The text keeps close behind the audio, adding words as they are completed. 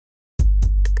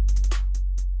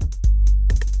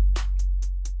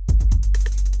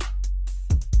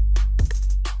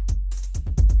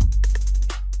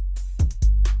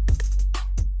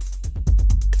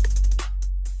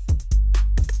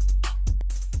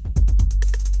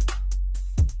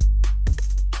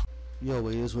Yo,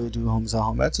 what is what it do, homies at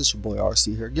home? That's just your boy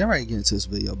RC here. Getting ready to get into this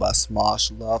video by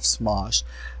Smosh. Love Smosh.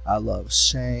 I love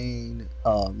Shane,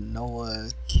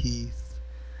 Noah, Keith,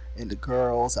 and the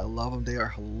girls. I love them. They are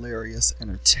hilarious,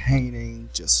 entertaining,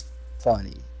 just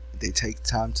funny. They take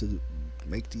time to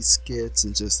make these skits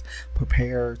and just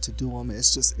prepare to do them.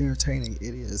 It's just entertaining.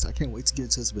 It is. I can't wait to get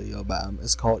to this video about them.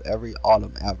 It's called Every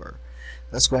Autumn Ever.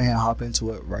 Let's go ahead and hop into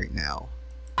it right now.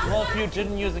 Well, if you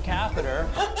didn't use a catheter.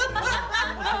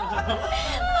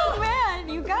 Oh man,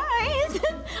 you guys.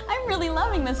 I'm really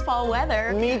loving this fall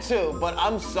weather. Me too, but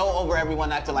I'm so over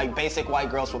everyone acting like basic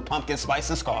white girls with pumpkin spice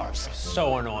and scarves.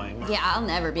 So annoying. Yeah, I'll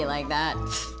never be like that.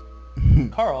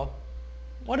 Carl,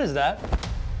 what is that?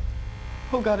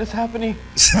 Oh God, it's happening.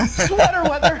 Sweater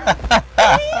weather.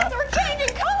 Please, we're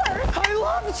changing colors. I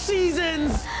love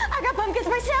seasons! I got pumpkin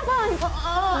spice tampons. The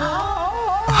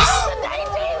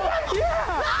 19th.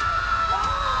 Yeah!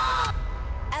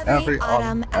 Every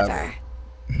autumn ever.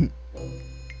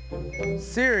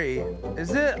 Siri,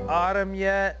 is it autumn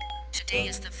yet? Today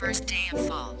is the first day of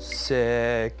fall.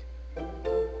 Sick.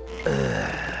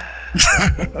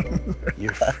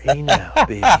 You're free now,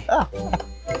 baby.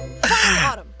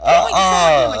 Autumn. Can't wait to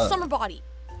start my summer body.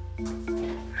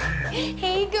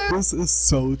 Hey, girl. This is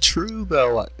so true,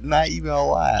 though. Not even a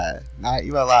lie. Not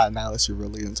even a lie. Now that you're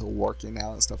really into working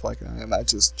out and stuff like that, and I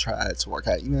just tried to work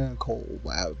out even in the cold.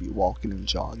 I would be walking and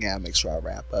jogging. I make sure I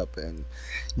wrap up and,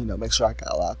 make sure I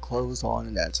got a lot of clothes on,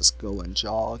 and I just go and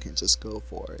jog and just go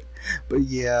for it. But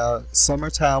yeah,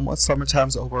 summertime. Once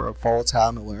summertime's over, fall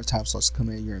time and winter time starts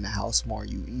coming in, you're in the house more.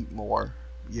 You eat more.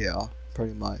 Yeah,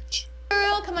 pretty much.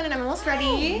 Girl, come on in. I'm almost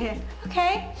ready.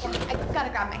 Okay. I gotta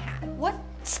grab my hat.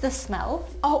 What's the smell?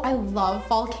 Oh, I love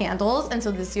fall candles, and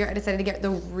so this year I decided to get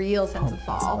the real sense of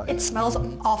fall. It smells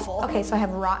awful. Okay, so I have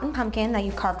rotten pumpkin that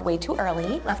you carved way too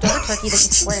early, leftover turkey that you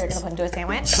swear you're gonna put into a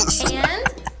sandwich, and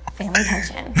family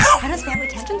tension. How does family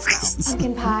tension smell?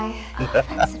 Pumpkin pie.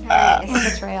 That's nice. And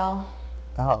betrayal.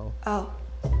 Oh. Oh.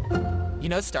 You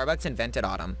know Starbucks invented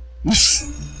autumn.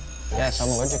 Yes, I'm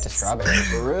allergic to strawberries.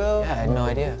 For real? Yeah, I had no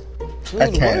idea. Dude,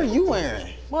 what are you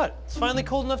wearing? What? It's finally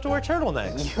cold enough to wear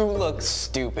turtlenecks. You look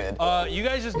stupid. You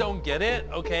guys just don't get it,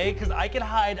 okay? Because I could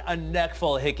hide a neck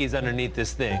full of hickeys underneath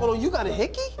this thing. Hold on, you got a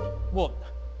hickey? Well,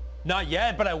 not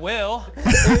yet, but I will.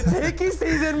 It's hickey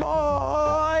season,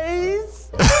 boys!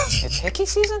 It's hickey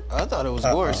season? I thought it was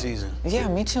gore season. Yeah,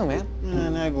 me too, man.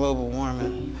 Man, that global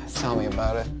warming. Tell me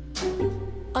about it.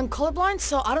 I'm colorblind,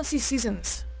 so I don't see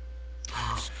seasons.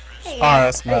 Oh,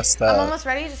 that's messed up. I'm almost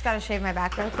ready. Just gotta shave my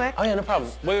back real quick. Oh yeah, no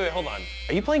problem. Wait, hold on.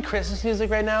 Are you playing Christmas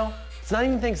music right now? It's not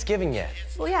even Thanksgiving yet.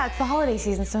 Well, yeah, it's the holiday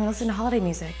season, so I listen to holiday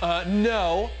music.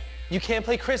 No. You can't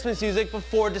play Christmas music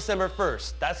before December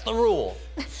 1st. That's the rule.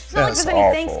 It's not like That's there's any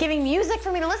awful. Thanksgiving music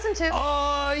for me to listen to.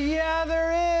 Oh, yeah,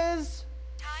 there is.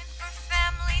 Time for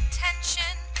family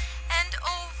tension and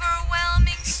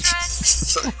overwhelming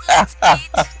stress. Let's eat.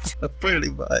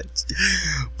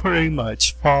 Pretty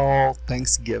much fall,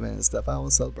 Thanksgiving and stuff. I don't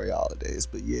celebrate holidays,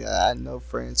 but yeah, I know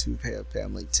friends who've had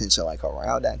family tension like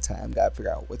around that time. Gotta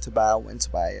figure out what to buy, when to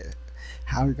buy it,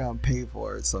 how you're gonna pay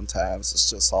for it. Sometimes it's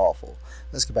just awful.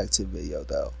 Let's get back to the video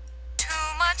though. Too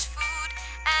much food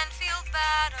and feel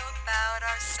bad about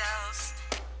ourselves.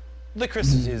 The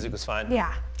Christmas music was fine.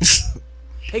 Yeah.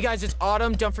 Hey guys, it's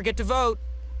autumn. Don't forget to vote.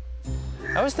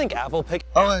 I always think Apple picked.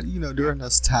 Oh, and during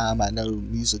this time, I know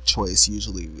Music Choice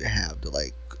usually we have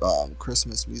the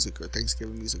Christmas music or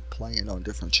Thanksgiving music playing on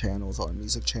different channels or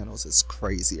music channels. It's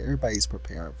crazy. Everybody's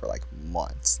preparing for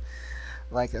months.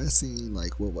 Like I seen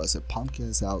what was it,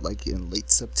 pumpkins out in late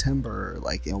September,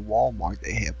 in Walmart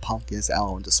they had pumpkins out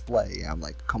on display. I'm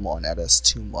like, come on, that is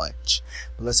too much.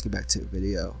 But let's get back to the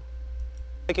video.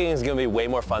 Picking is gonna be way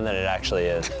more fun than it actually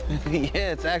is.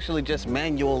 Yeah, it's actually just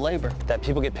manual labor. That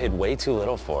people get paid way too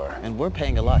little for. And we're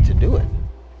paying a lot to do it.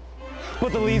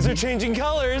 But the leaves are changing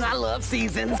colors. I love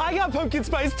seasons. I got pumpkin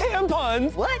spice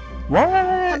tampons. What?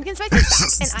 What? Pumpkin spice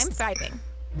is back, and I'm thriving.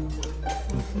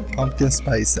 Pumpkin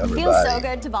spice, everybody. Feels so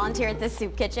good to volunteer at this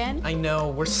soup kitchen. I know,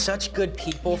 we're such good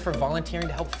people for volunteering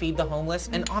to help feed the homeless,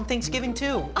 and on Thanksgiving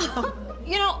too.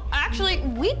 Actually,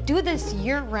 we do this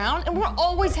year-round, and we're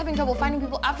always having trouble finding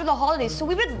people after the holidays, so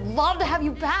we would love to have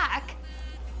you back.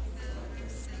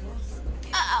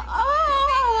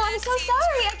 Oh, I'm so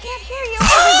sorry. I can't hear you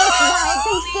over this loud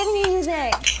Thanksgiving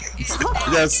music.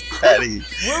 That's petty.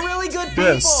 We're really good people.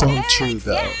 That's so true,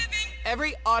 though.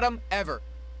 Every autumn ever.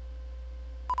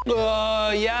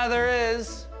 Yeah, there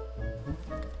is.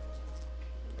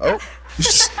 Oh.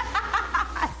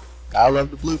 I love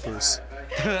the bloopers.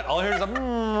 All I hear is a.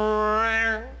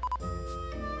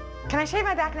 Can I shave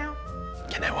my back now?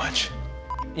 Can I watch?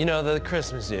 The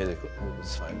Christmas music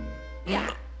was fine.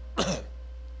 Yeah.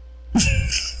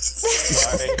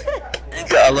 Sorry.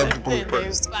 I love the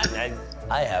bloopers.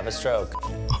 I have a stroke.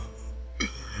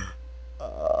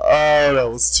 Oh, that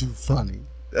was too funny.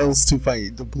 That was too funny.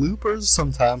 The bloopers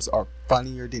sometimes are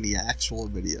funnier than the actual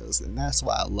videos, and that's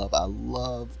why I love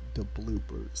the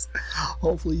bloopers.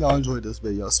 Hopefully y'all enjoyed this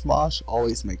video. Smosh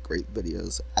always make great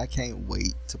videos. I can't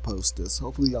wait to post this.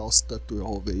 Hopefully y'all stuck through the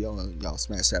whole video and y'all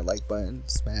smash that like button,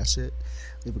 smash it,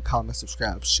 leave a comment,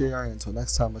 subscribe, share, and until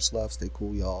next time, much love, stay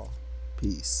cool y'all.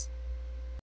 Peace.